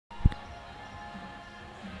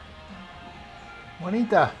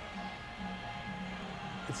Juanita,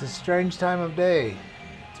 it's a strange time of day.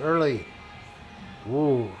 It's early.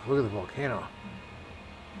 Whoa, look at the volcano.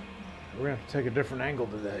 We're gonna have to take a different angle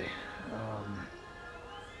today.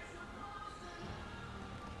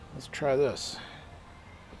 Let's try this.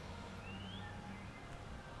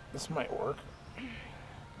 This might work.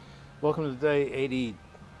 Welcome to day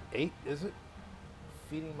 88, is it?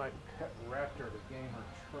 Feeding my pet raptor to gain her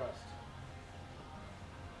trust.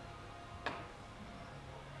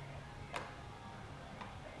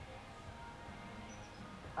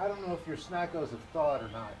 I don't know if your snackos have thawed or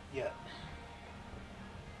not yet.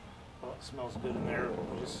 Oh, it smells good in there.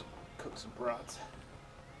 We'll just cook some brats.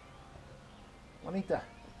 Juanita.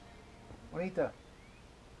 Juanita.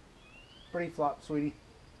 Birdie flop, sweetie.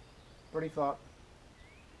 Birdie flop.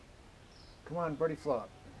 Come on, birdie flop.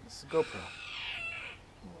 This is GoPro.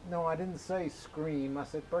 No, I didn't say scream. I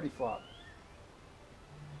said birdie flop.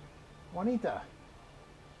 Juanita.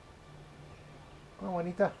 Come on,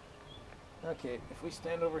 Juanita. Okay, if we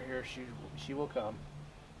stand over here, she will come.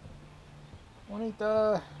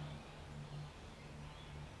 Juanita.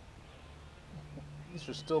 These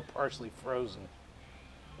are still partially frozen.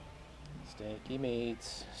 Stinky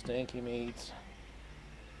meats, stinky meats.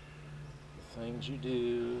 The things you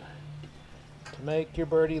do to make your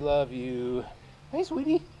birdie love you. Hey,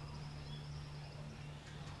 sweetie.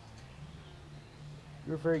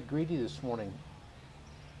 You were very greedy this morning.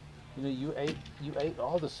 You know, you ate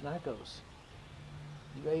all the snackos.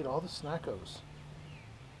 You ate all the snackos.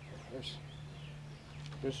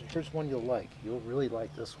 Here's one you'll like. You'll really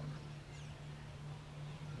like this one.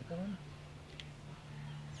 Okay.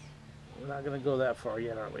 We're not gonna go that far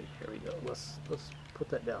yet, are we? Here we go. Let's put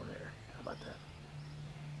that down there. How about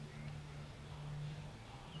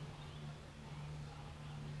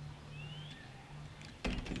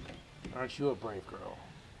that? Aren't you a brave girl?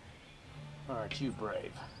 Aren't you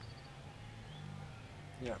brave?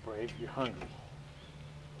 You're not brave, you're hungry.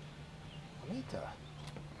 Juanita.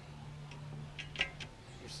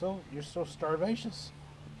 You're so starvacious.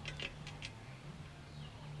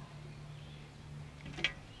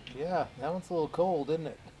 Yeah, that one's a little cold, isn't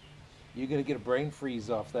it? You're gonna get a brain freeze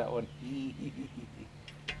off that one.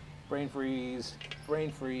 Brain freeze.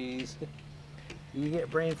 Brain freeze. You get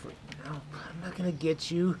brain freeze. No, I'm not gonna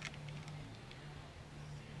get you.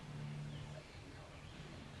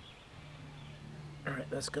 Alright,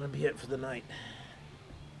 that's gonna be it for the night.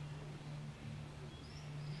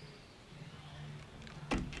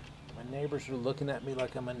 My neighbors are looking at me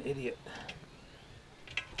like I'm an idiot.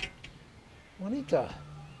 Juanita.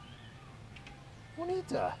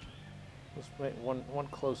 Juanita. Let's make one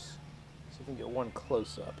close. See if we can get one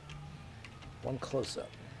close up. One close up.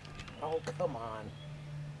 Oh, come on.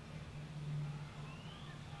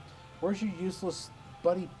 Where's your useless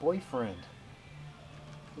buddy boyfriend?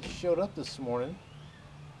 He showed up this morning.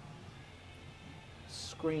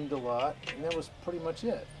 Screamed a lot, and that was pretty much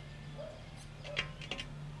it.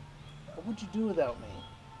 What would you do without me?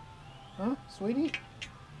 Huh, sweetie?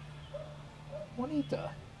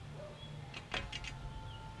 Juanita.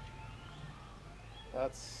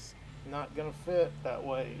 That's not gonna fit that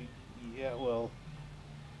way. Yeah, well,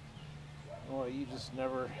 you just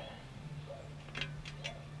never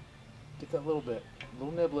get that little bit,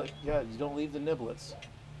 little niblet. Yeah, you don't leave the niblets.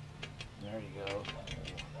 There you go.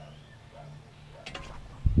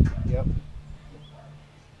 Yep.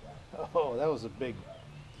 Oh, that was a big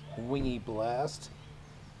wingy blast.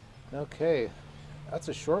 Okay, that's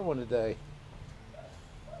a short one today.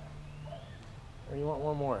 Or you want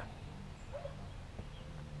one more?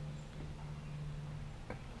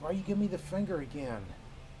 Why are you giving me the finger again?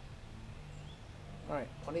 All right,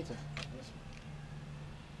 Juanita.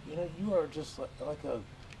 You know, you are just like the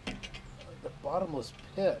bottomless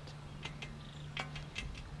pit.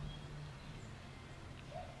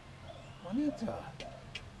 Juanita,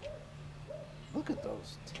 look at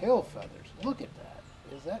those tail feathers. Look at that.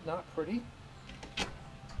 Is that not pretty?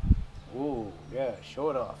 Ooh, yeah, show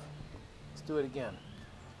it off. Let's do it again.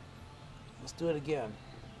 Let's do it again.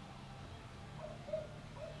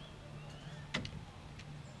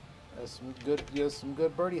 That's some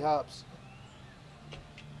good birdie hops.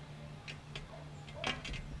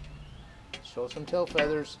 Show some tail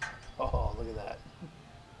feathers. Oh, look at that.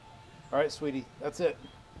 All right, sweetie, that's it.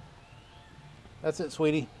 That's it,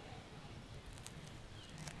 sweetie.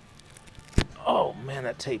 Oh man,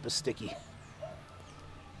 that tape is sticky.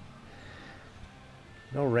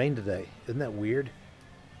 No rain today. Isn't that weird?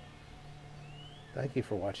 Thank you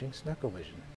for watching Snacko Vision.